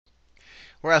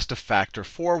we're asked to factor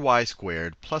 4y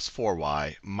squared plus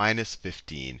 4y minus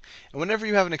 15. And whenever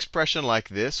you have an expression like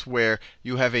this, where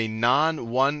you have a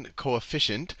non-1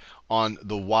 coefficient on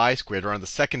the y squared, or on the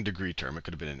second degree term, it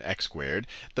could have been an x squared,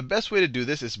 the best way to do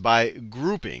this is by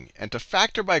grouping. And to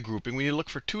factor by grouping, we need to look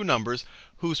for two numbers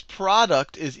whose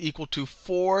product is equal to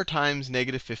 4 times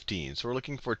negative 15. So we're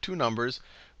looking for two numbers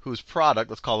whose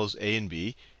product, let's call those a and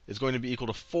b, is going to be equal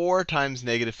to 4 times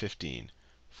negative 15.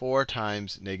 4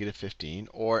 times negative 15,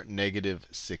 or negative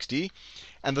 60.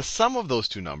 And the sum of those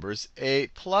two numbers, a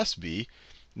plus b,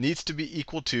 needs to be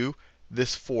equal to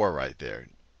this 4 right there.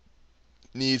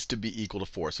 Needs to be equal to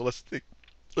 4. So let's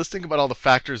think about all the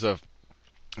factors of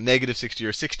negative 60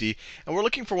 or 60. And we're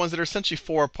looking for ones that are essentially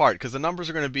 4 apart, because the numbers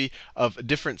are going to be of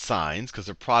different signs, because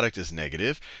their product is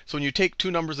negative. So when you take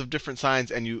two numbers of different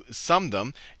signs and you sum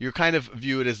them, you kind of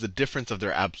view it as the difference of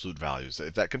their absolute values.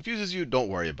 If that confuses you, don't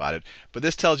worry about it. But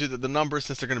this tells you that the numbers,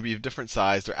 since they're going to be of different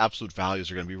size, their absolute values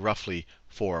are going to be roughly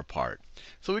 4 apart.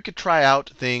 So we could try out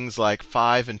things like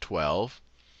 5 and 12.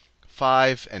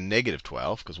 5 and negative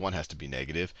 12, because one has to be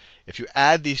negative. If you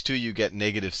add these two, you get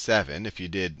negative 7. If you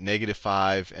did negative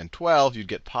 5 and 12, you'd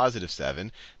get positive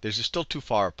 7. They're still too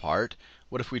far apart.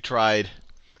 What if we tried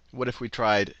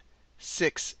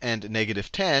 6 and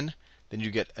negative 10? Then you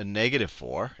get a negative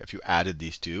 4 if you added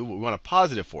these two. We want a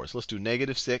positive 4. So let's do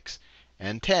negative 6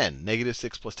 and 10. Negative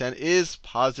 6 plus 10 is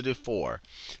positive 4.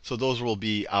 So those will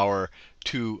be our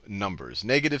two numbers,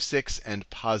 negative 6 and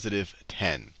positive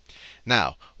 10.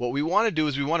 Now, what we want to do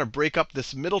is we want to break up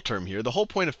this middle term here. The whole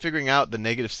point of figuring out the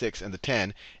negative 6 and the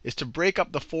 10 is to break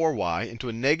up the 4y into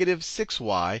a negative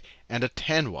 6y and a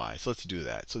 10y. So let's do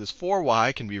that. So this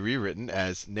 4y can be rewritten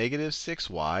as negative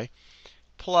 6y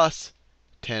plus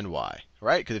 10y,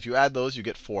 right? Because if you add those, you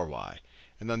get 4y.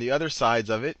 And on the other sides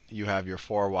of it, you have your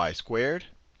 4y squared,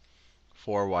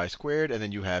 and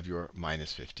then you have your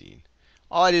minus 15.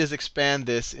 All I did is expand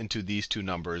this into these two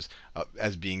numbers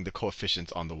as being the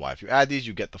coefficients on the y. If you add these,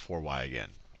 you get the 4y again.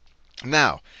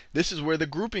 Now, this is where the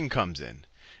grouping comes in.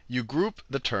 You group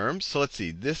the terms. So let's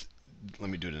see. Let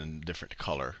me do it in a different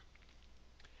color.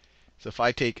 So if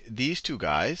I take these two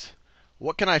guys,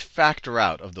 what can I factor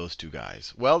out of those two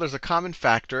guys? Well, there's a common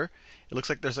factor. It looks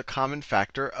like there's a common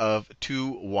factor of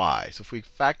 2y. So if we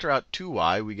factor out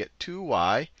 2y, we get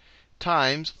 2y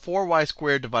times 4y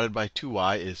squared divided by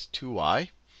 2y is 2y.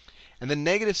 And then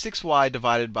negative 6y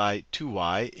divided by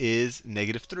 2y is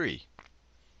negative 3.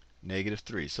 Negative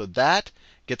 3. So that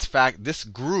gets this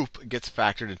group gets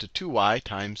factored into 2y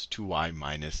times 2y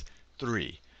minus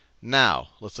 3. Now,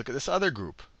 let's look at this other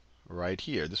group right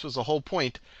here. This was the whole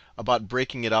point about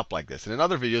breaking it up like this. And in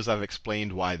other videos, I've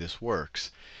explained why this works.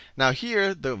 Now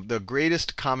here, the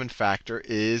greatest common factor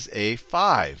is a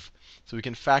 5. So we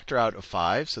can factor out a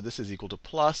 5. So this is equal to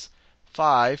plus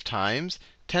 5 times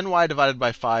 10y divided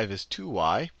by 5 is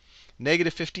 2y.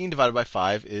 Negative 15 divided by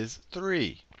 5 is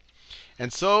 3.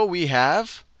 And so we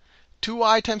have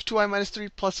 2y times 2y minus 3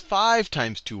 plus 5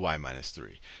 times 2y minus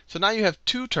 3. So now you have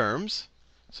two terms.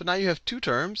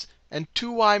 And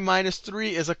 2y minus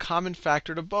 3 is a common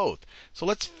factor to both. So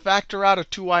let's factor out a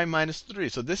 2y minus 3.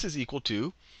 So this is equal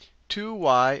to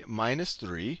 2y minus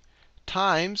 3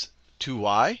 times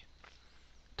 2y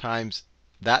times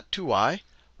that 2y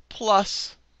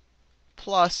plus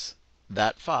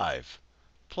that 5.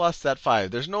 Plus that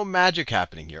 5. There's no magic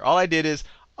happening here. All I did is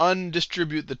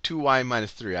undistribute the 2y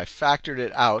minus 3. I factored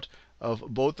it out of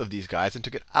both of these guys and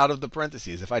took it out of the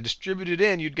parentheses. If I distributed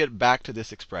it in, you'd get back to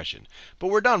this expression. But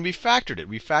we're done. We factored it.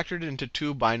 We factored it into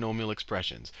two binomial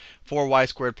expressions. 4y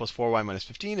squared plus 4y minus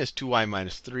 15 is 2y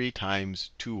minus 3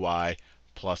 times 2y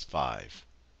plus 5.